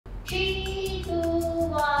3, 2,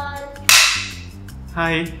 1.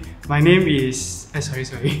 Hi, my name is. Sorry.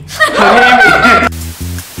 Her name is.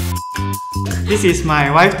 This is my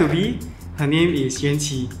wife to be. Her name is Yuan.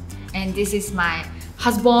 And this is my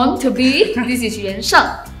husband to be. This is Yuan Sheng.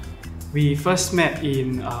 We first met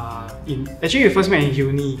in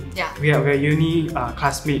uni. Yeah. We are uni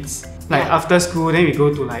classmates. Like after school, then we go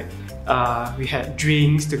to we had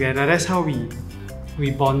drinks together. That's how we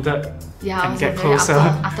bonded and get closer.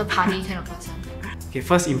 After party kind of person. Okay,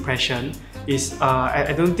 first impression is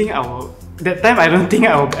I don't think I will. That time I don't think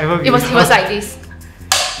I will ever. It was like this.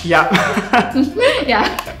 Yeah. Yeah.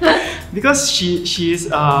 Because she is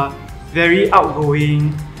very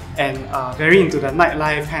outgoing and very into the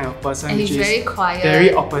nightlife kind of person. And he's which very is quiet.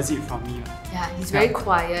 Very opposite from me. Yeah, he's very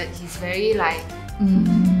quiet. He's very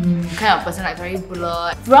kind of person, like very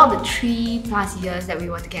blurred. Throughout the 3+ years that we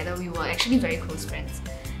were together, we were actually very close friends.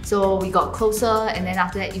 So we got closer, and then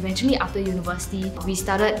after that, eventually after university, we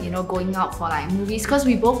started, going out for like movies because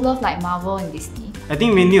we both love like Marvel and Disney. I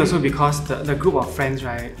think mainly also because the group of friends,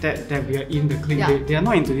 right, that we are in the clique, they are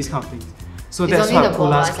not into this kind of things. So it's that's what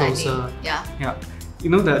pulled us closer. Yeah. You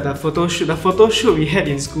know the photo shoot we had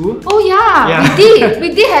in school? Oh yeah. We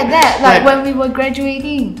did have that like when we were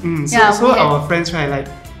graduating. So our friends, right,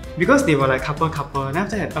 because they were like couple, and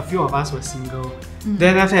after that a few of us were single.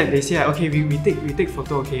 Then after that they say like, okay, we take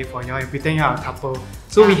photo, okay, for y'all, we pretend you're a couple.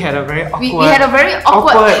 So we had a very awkward. We had a very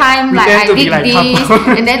awkward time. Like I did this,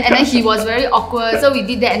 couple. and then he was very awkward. So we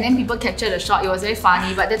did that, and then people captured the shot. It was very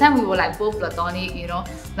funny. But that time we were like both platonic,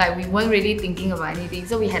 like we weren't really thinking about anything.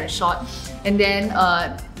 So we had a shot, and then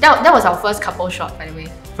that was our first couple shot, by the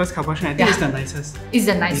way. First couple shot, I think it's the nicest. It's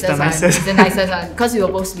the nicest one because we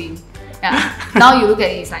were both slim. Yeah. Now you look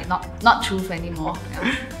at it, it's like not truth anymore.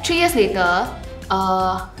 Yeah. 3 years later,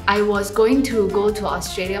 I was going to go to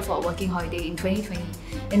Australia for a working holiday in 2020,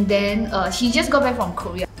 and then he just got back from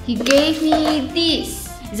Korea. He gave me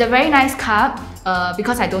this. It's a very nice cup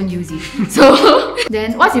because I don't use it. So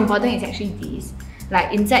then what's important is actually this.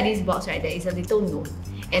 Like inside this box, right, there is a little note,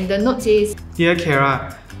 and the note says, "Dear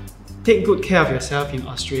Kara, take good care of yourself in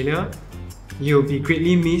Australia. You'll be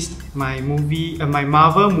greatly missed. My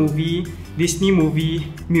Marvel movie, Disney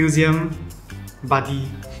movie, museum buddy.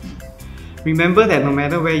 Remember that no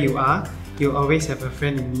matter where you are, you'll always have a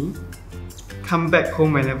friend in me. Come back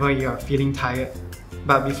home whenever you are feeling tired.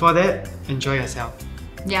 But before that, enjoy yourself."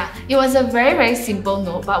 Yeah, it was a very, very simple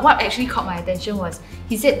note, but what actually caught my attention was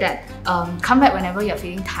he said that come back whenever you're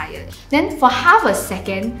feeling tired. Then for half a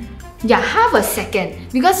second,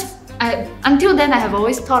 because until then I have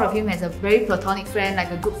always thought of him as a very platonic friend, like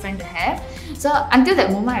a good friend to have. So until that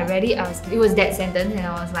moment I read it, it was that sentence, and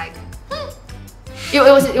I was like, It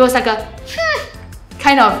was like a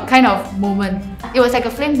kind of moment. It was like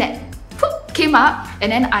a flame that came up,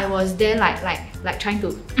 and then I was there like trying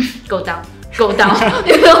to go down.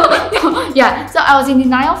 Yeah. So I was in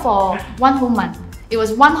denial for 1 whole month. It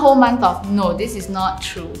was 1 whole month of no, this is not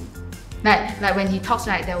true. Like when he talks,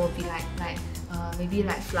 right, there will be maybe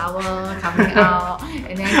like flower coming out,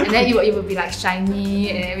 and then it will be like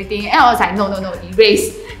shiny and everything. And I was like, no,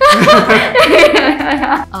 erase.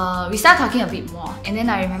 We started talking a bit more, and then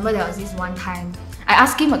I remember there was this one time I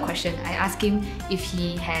asked him a question. I asked him if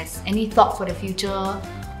he has any thought for the future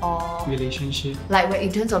or relationship. Like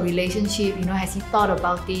in terms of relationship, has he thought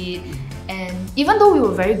about it? And even though we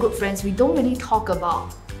were very good friends, we don't really talk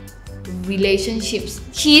about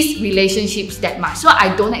his relationships that much. So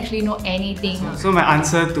I don't actually know anything. So my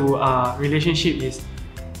answer to relationship is,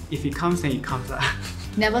 if it comes, then it comes.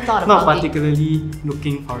 Never thought about it. Not particularly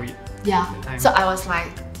looking for it. Yeah. So I was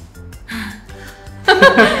like,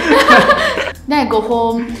 then I go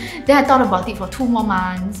home. Then I thought about it for 2 more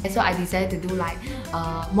months. And so I decided to do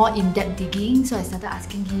more in-depth digging. So I started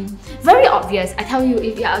asking him. Very obvious. I tell you,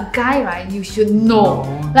 if you're a guy, right, you should know.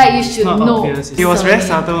 You should know. It was very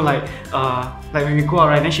subtle. Like when we go out,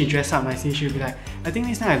 right, then she dressed up nicely. She'll be like, I think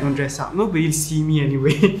next time I don't dress up. Nobody see me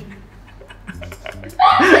anyway.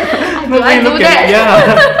 I do that?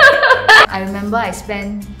 Yeah. I remember I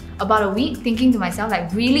spent about a week thinking to myself,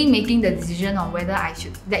 like really making the decision on whether I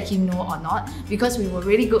should let him know or not, because we were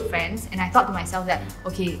really good friends, and I thought to myself that,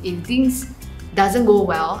 okay, if things doesn't go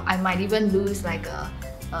well, I might even lose like a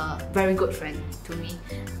very good friend to me.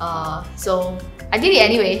 So I did it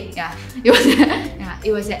anyway. Yeah,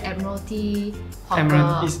 it was at Admiralty Hawker.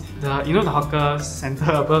 Emerald is the the hawker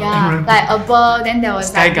center above. Yeah, Emerald. like above. Then there was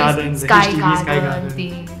Sky like Garden, this the Sky HDB Garden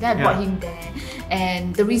thing. Then I brought him there.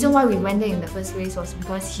 And the reason why we went there in the first place was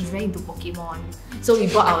because he's very into Pokemon. So we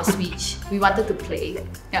bought our Switch. We wanted to play.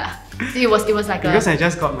 Yeah. So it was like because I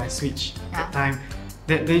just got my Switch that time.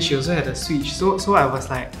 Then she also had a Switch. So I was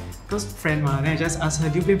like, Because friend ma, then I just asked her,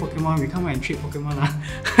 do you play Pokemon? We come out and trade Pokemon lah.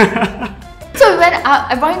 So we went out,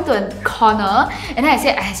 I brought him to a corner and then I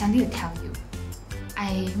said, I have something to tell you.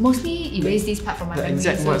 I mostly erased this part from my memory. The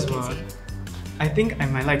exact words were, I think I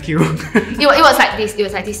might like you. It was like this, it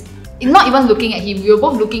was like this. Not even looking at him, we were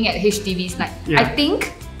both looking at HTVs like, I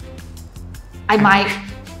think I might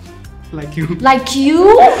like you. Like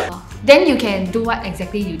you? Then you can do what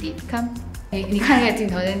exactly you did. Come, 你看那个镜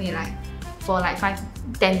头 then 你 like for like 5-10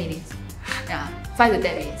 minutes. Yeah, 5 to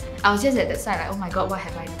 10 minutes. I was just at the side like, oh my god, what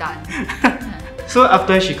have I done? So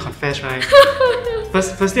after she confessed, right?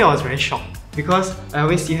 Firstly, I was very shocked because I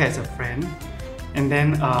always see her as a friend, and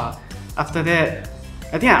then after that,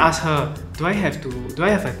 I think I asked her, do I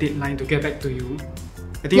have a deadline to get back to you?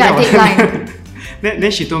 I think yeah, deadline.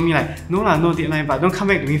 then she told me like, no lah, no deadline, but don't come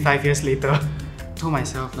back to me 5 years later. Told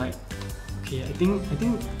myself like, okay, I think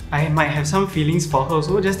I might have some feelings for her,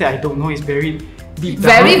 so just that I don't know, it's very deep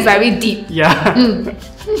down. Very deep. Yeah.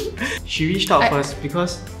 She reached out first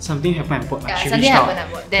because something happened at work. Yeah, she something reached out. happened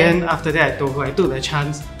at work. Then after that, I told her, I took the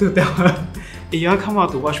chance to tell her, hey, you want to come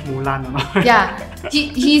out to watch Mulan or not? Yeah,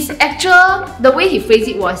 the way he phrased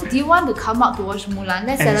it was, do you want to come out to watch Mulan?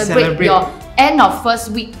 Let's celebrate your end of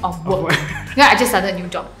first week of work. Yeah, I just started a new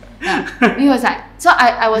job. Yeah. He was like, so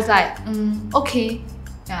I was like, okay.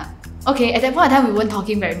 Yeah. Okay, at that point in time, we weren't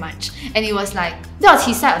talking very much. And it was like, that was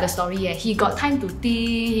his side of the story. Yeah. He got time to think,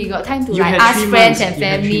 he got time to like ask friends and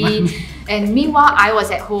family. And meanwhile, I was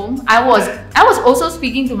at home. I was also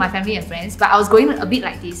speaking to my family and friends, but I was going a bit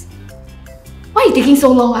like this. Why is it taking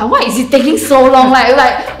so long? Why is it taking so long? Like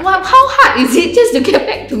how hard is it just to get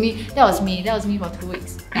back to me? That was me for 2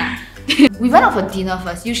 weeks. Yeah. We went out for dinner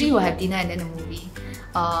first. Usually we'll have dinner and then a movie.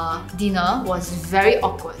 Dinner was very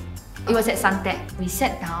awkward. It was at Suntec. We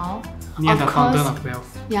sat down. Near the Fountain of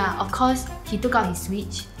Wealth. Yeah, of course, he took out his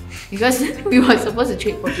Switch because we were supposed to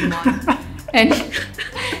trade Pokemon.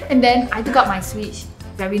 and then I took out my Switch,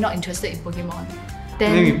 very not interested in Pokemon.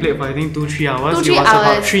 Then we played for I think 2-3 hours. 2-3 it was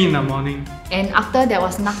hours. About 3 in the morning. And after there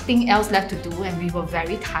was nothing else left to do and we were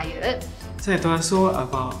very tired. So I told her, so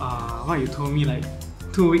about what you told me like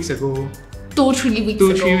 2 weeks ago. 2-3 weeks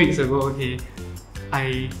ago. 2-3 weeks ago, okay.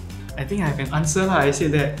 I think I have an answer lah. I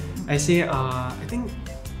said that. I say I think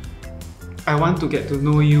I want to get to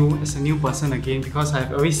know you as a new person again because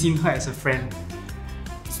I've always seen her as a friend.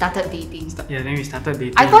 Started dating. Yeah, then we started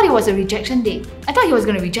dating. I thought it was a rejection date. I thought he was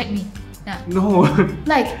gonna reject me. Yeah. No.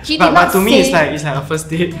 Like he did not to say. me, it's like a first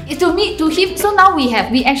date. To him. So now we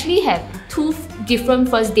actually have 2 different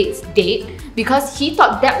first dates. Because he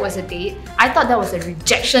thought that was a date. I thought that was a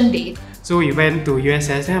rejection date. So we went to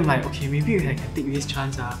USS and I'm like, okay, maybe we can take this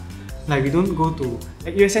chance. Like we don't go to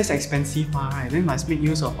USS expensive right? Then must make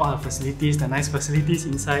use of all the facilities, the nice facilities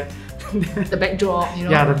inside. The backdrop, you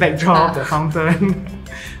know. Yeah, the backdrop, the fountain.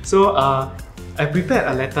 So I prepared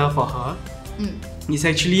a letter for her. It's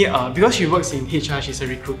actually because she works in HR, she's a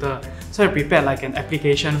recruiter. So I prepared like an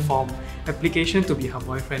application to be her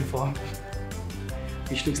boyfriend form,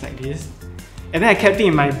 which looks like this. And then I kept it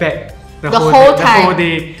in my bag the whole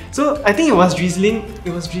day. So I think it was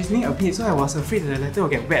drizzling a bit, so I was afraid that the letter will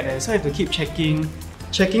get wet. So I had to keep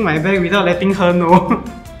checking my bag without letting her know.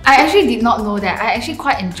 I actually did not know that. I actually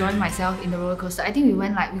quite enjoyed myself in the roller coaster. I think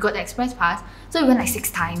we got the express pass, so we went like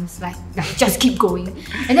 6 times, like just keep going.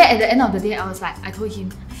 And then at the end of the day, I told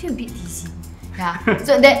him, I feel a bit dizzy. Yeah.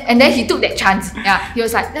 So then he took that chance. Yeah. He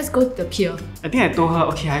was like, let's go to the pier. I think I told her,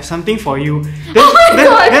 okay, I have something for you.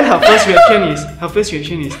 Then her first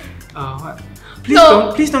reaction is, what?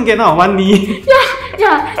 Please don't get down on one knee.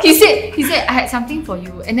 Yeah. He said I had something for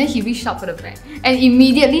you, and then he reached out for the bag, and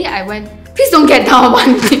immediately I went, please don't get down on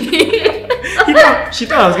one knee. She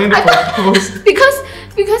thought I was going to propose.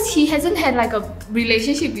 Because he hasn't had like a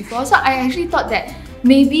relationship before, so I actually thought that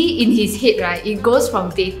maybe in his head, right, it goes from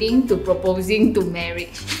dating to proposing to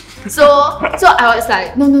marriage. So I was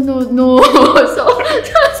like, no. So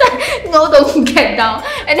I was like, no, don't get down.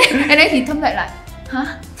 And then he turned back like,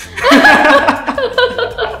 huh?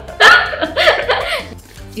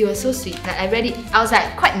 It was so sweet. Like I read it, I was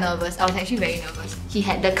like quite nervous. I was actually very nervous. He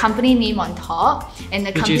had the company name on top and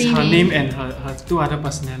the company name. Which is her name and her 2 other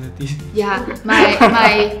personalities. Yeah,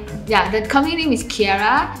 the company name is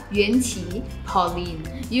Kiara, Yuan, Pauline.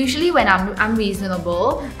 Usually when I'm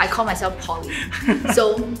unreasonable, I call myself Pauline.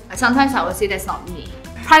 So sometimes I would say that's not me.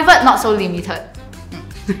 Private, not so limited.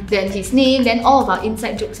 Then his name, then all of our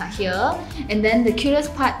inside jokes are here. And then the curious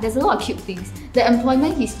part, there's a lot of cute things. The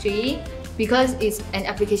employment history, because it's an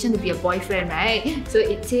application to be a boyfriend, right? So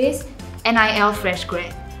it says NIL fresh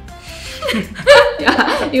grad.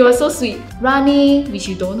 Yeah, it was so sweet. Running, which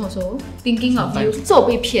you don't also, thinking of you. So 我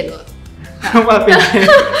被骗了。What 被骗?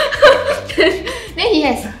 then he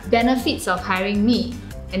has benefits of hiring me,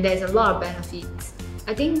 and there's a lot of benefits.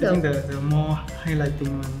 I think the more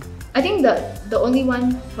highlighting one. I think the only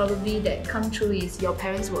one probably that come true is your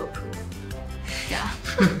parents will approve. Yeah.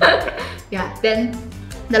 Yeah. Then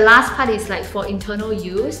the last part is like for internal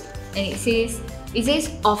use, and it says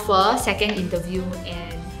offer, second interview,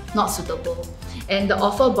 and not suitable. And the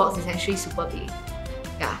offer box is actually super big.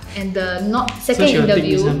 Yeah. And the second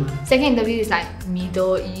interview is like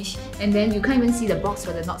middle-ish, and then you can't even see the box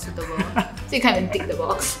for the not suitable. So you can't even tick the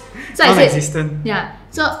box. So I said, yeah.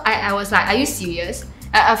 So I was like, are you serious?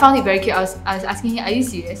 I found it very cute. I was asking him, are you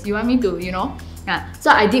serious? You want me to, you know? Yeah.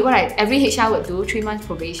 So I did what every HR would do, 3 months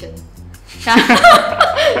probation. Yeah.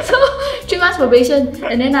 So 3 months probation,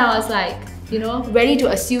 and then I was like, you know, ready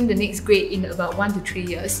to assume the next grade in about 1 to 3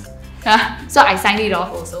 years. Yeah. So I signed it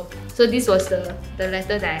off also. So this was the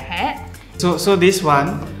letter that I had. So this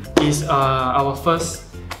one is our first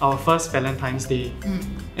Valentine's Day,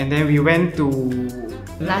 and then we went to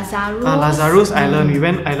Lazarus Island. We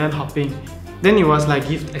went island hopping. Then it was like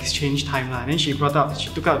gift exchange time lah. Then she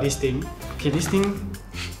took out this thing. Okay, this thing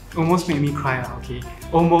almost made me cry lah. Okay,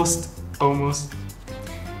 almost.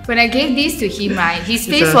 When I gave this to him, right, his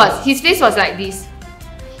face was like this.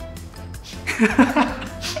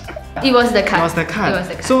 It was the card.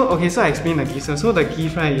 So I explained the gift. So the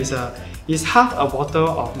gift, right, is half a bottle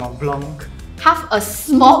of Mont Blanc. Half a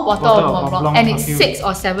small bottle of Mont Blanc, and it's 6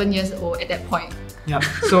 or 7 years old at that point. Yeah.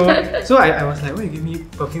 So I was like, why you give me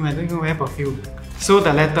perfume? I don't even wear perfume. So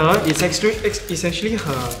the letter is actually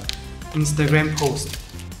her Instagram post.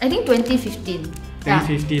 I think 2015.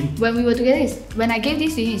 2015. Yeah. When we were together, when I gave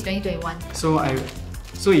this to him, it's 2021. So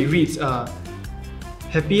it reads,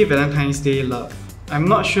 Happy Valentine's Day, love. I'm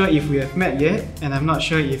not sure if we have met yet, and I'm not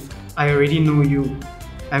sure if I already know you.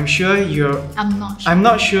 I'm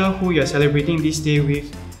not sure who you're celebrating this day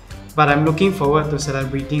with, but I'm looking forward to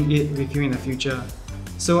celebrating it with you in the future.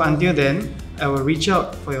 So until then, I will reach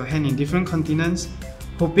out for your hand in different continents,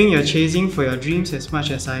 hoping you're chasing for your dreams as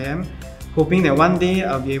much as I am, hoping that one day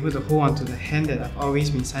I'll be able to hold on to the hand that I've always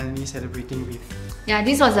been silently celebrating with. Yeah,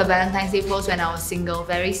 this was a Valentine's Day post when I was single,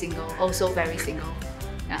 very single, also very single.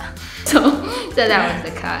 Yeah. So that was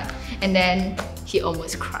the card. And then he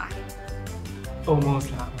almost cried. Almost.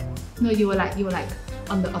 No, you were like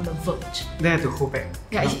on the verge. Then I had to hold back.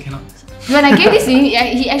 Yeah, cannot. When I gave this to him,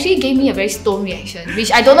 he actually gave me a very stone reaction,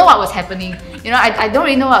 which I don't know what was happening. You know, I don't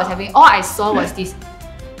really know what was happening. All I saw was this.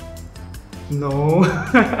 No.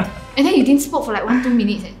 And then he didn't speak for like 1-2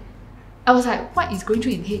 minutes. I was like, what is going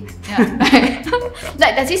through his head? Yeah.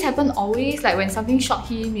 Like, does this happen always? Like when something shocked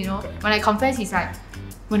him, you know? When I confess, he's like,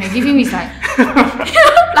 when I give him, he's like,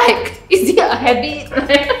 like, is it a habit?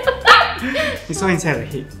 It's all inside the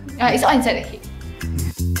head. Yeah, it's all inside the head.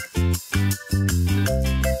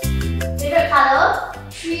 Favorite color?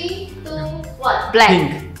 3, 2, 1. Black.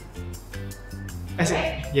 Pink.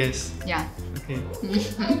 Yes. Yeah. Okay.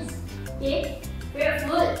 Okay. Favorite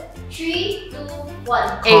food? 3, 2,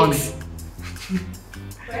 1. Eggs.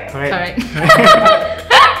 Correct.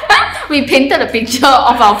 We painted a picture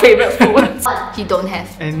of our favorite food. He don't have.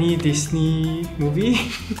 Any Disney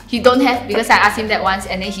movie? He don't have because I asked him that once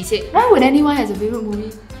and then he said, why would anyone has a favorite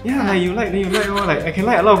movie? Yeah, like you like, like I can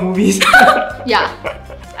like a lot of movies. Yeah,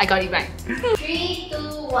 I got it right. 3, 2,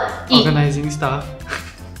 1. Organizing stuff.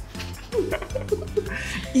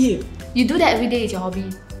 Eat. You do that every day, it's your hobby.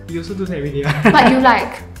 You also do that every day. But you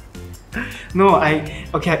like? No, I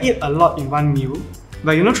eat a lot in one meal,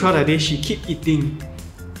 but you know throughout the day she keep eating.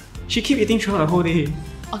 She keep eating throughout the whole day.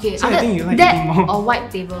 Okay, so I think you like that eating more. or wipe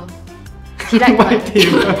table. He likes wipe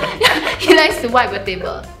table. He likes to wipe the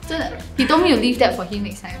table. So he told me to leave that for him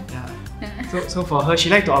next time. Yeah. So for her, she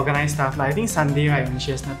like to organize stuff. Like I think Sunday, right, when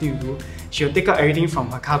she has nothing to do, she'll take out everything from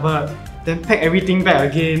her cupboard, then pack everything back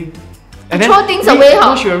again. And throw things away,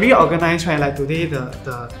 huh? She'll reorganize, right? Like today the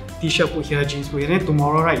t-shirt put here, jeans put here. Then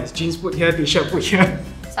tomorrow, right, it's jeans put here, t-shirt put here.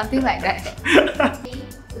 Something like that. 3,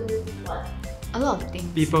 2, 1. A lot of things.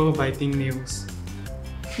 People biting nails.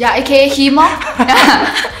 Yeah, aka him.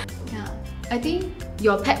 Yeah. I think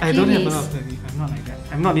your pet peeve I don't have a lot of pet peeve. I'm not like that.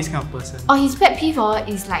 I'm not this kind of person. Oh, his pet peeve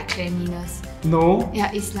is like cleanliness. No.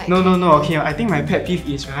 Yeah, it's like No. Okay, I think my pet peeve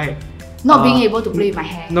is right. Not being able to play with my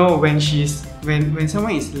hair. No, when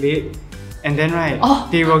someone is late, and then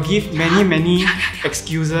they will give many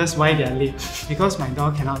excuses why they are late. Because my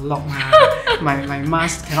door cannot lock, my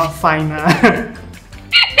mask cannot find.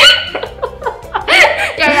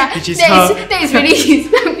 Yeah. Which is that is really his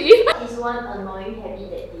pet peeve. What is one annoying habit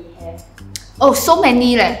that they have? Oh, so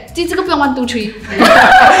many 嘞，这个不用 1, 2, 3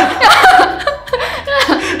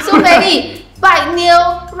 so many. Bite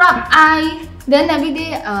nail, rub eye, Then every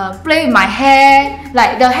day, play with my hair.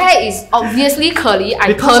 Like the hair is obviously curly. I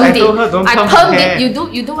Because permed I told her don't I perm her permed hair. it.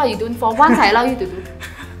 You do what you doing for. Once I allow you to do.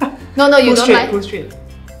 No, you Pull don't straight, like. pull straight.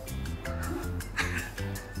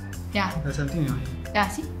 Yeah, There's something in your head. yeah.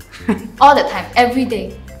 See, all the time, every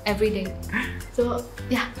day. So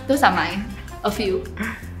yeah, those are mine. A few.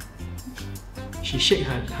 She shake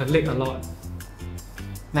her leg a lot.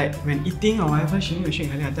 Like when eating or whatever, she need to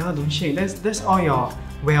shake her leg. I tell her don't shake. That's all your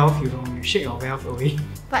wealth, you know. You shake your wealth away.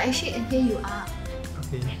 But I shake and here you are.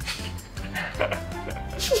 Okay.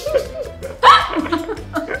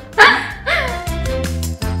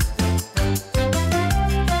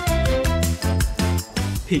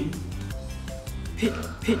 Pig.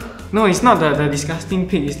 No, it's not the disgusting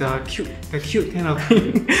pig, it's the cute kind of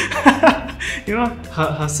pig. You know,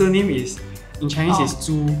 her surname is, in Chinese is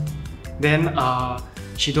Zhu. Then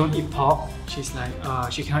she don't eat pork. She's like,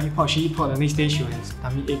 she cannot eat pork. She eat pork, the next day she will have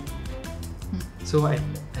tummy ache. So I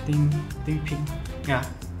think pig. Yeah.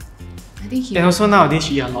 I think he. And also nowadays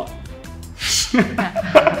she eat a lot.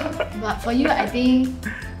 But for you, I think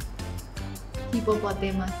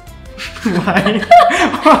hippopotamus. Why?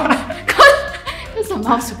 Because the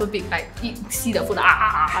mouth super big, like you see the food,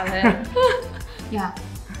 yeah.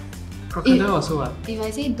 Crocodile also what? If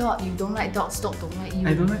I say dog, you don't like dogs, dog don't like you.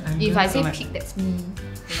 I don't like. If I say pig, that's me.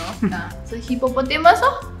 You know? Yeah. So hippopotamus,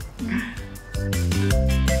 oh.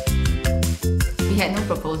 We had no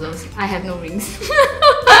proposals. I have no rings.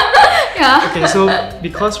 Yeah. Okay, so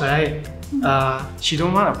because right, she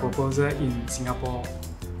don't want a proposal in Singapore.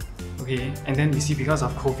 Okay, and then you see because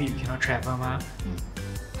of COVID, you cannot travel, ma.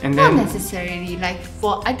 And Not then necessarily. Like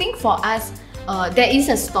I think for us, there is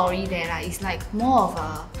a story there. Like it's like more of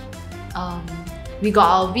a, we got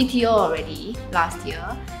our VTO already last year,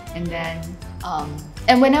 and then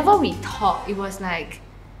and whenever we talk, it was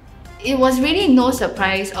really no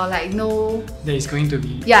surprise or like no. there is going to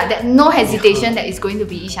be. Yeah, that no hesitation that it's going to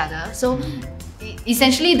be each other. So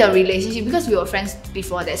essentially the relationship, because we were friends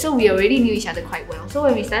before that, so we already knew each other quite well. So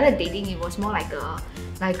when we started dating, it was more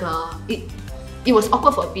it was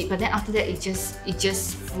awkward for a bit, but then after that it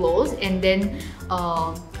just flows. And then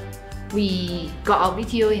we got our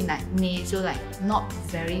BTO in like May, so like not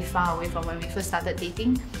very far away from when we first started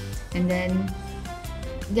dating. And then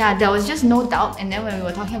yeah, there was just no doubt. And then when we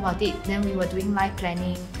were talking about it, then we were doing life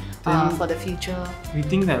planning for the future. We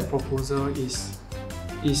think that proposal is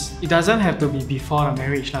it doesn't have to be before the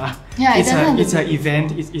marriage lah. Yeah, it's an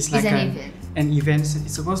event. It's like an event.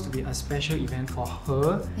 It's supposed to be a special event for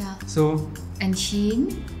her. Yeah. So And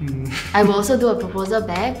Sheng, I will also do a proposal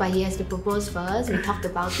back, but he has to propose first. We talked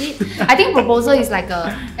about it. I think proposal is like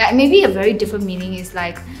maybe a very different meaning. It's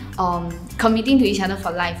like committing to each other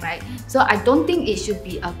for life, right? So I don't think it should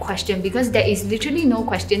be a question, because there is literally no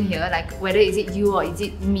question here, like whether is it you or is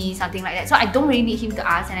it me, something like that. So I don't really need him to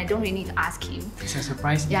ask, and I don't really need to ask him. it's a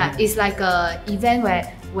surprise Yeah, event. it's like a event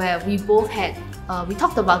where we both had we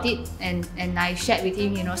talked about it, and I shared with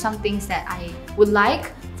him, you know, some things that I would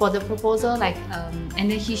like for the proposal, like and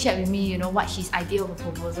then he shared with me, you know, what his idea of a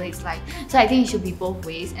proposal is like. So I think it should be both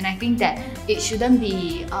ways, and I think that it shouldn't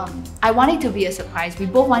be I want it to be a surprise. We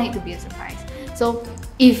both want it to be a surprise. So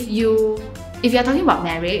if you're talking about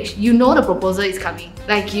marriage, you know the proposal is coming.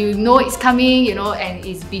 Like, you know it's coming, you know, and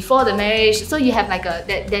it's before the marriage. So you have like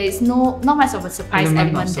there is not much of a surprise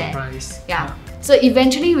element there. Yeah. So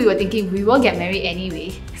eventually we were thinking we will get married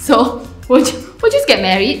anyway. So we'll just get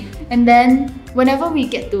married, and then whenever we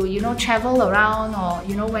get to, you know, travel around, or,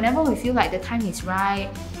 you know, whenever we feel like the time is right,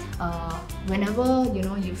 whenever, you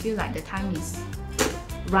know, you feel like the time is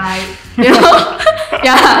right, you know.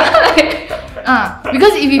 Yeah.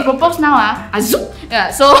 Because if we propose now, yeah,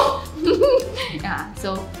 so yeah,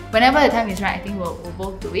 so whenever the time is right, I think we'll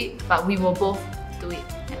both do it, but we will both do it.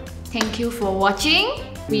 Yeah. Thank you for watching.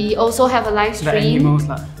 We also have a live stream. The animals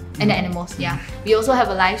lah. And the animals, yeah. We also have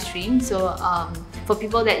a live stream, so for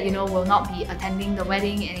people that, you know, will not be attending the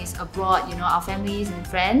wedding and is abroad, you know, our families and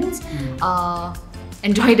friends,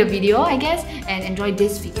 enjoy the video, I guess, and enjoy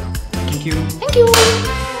this video. Thank you. Thank you.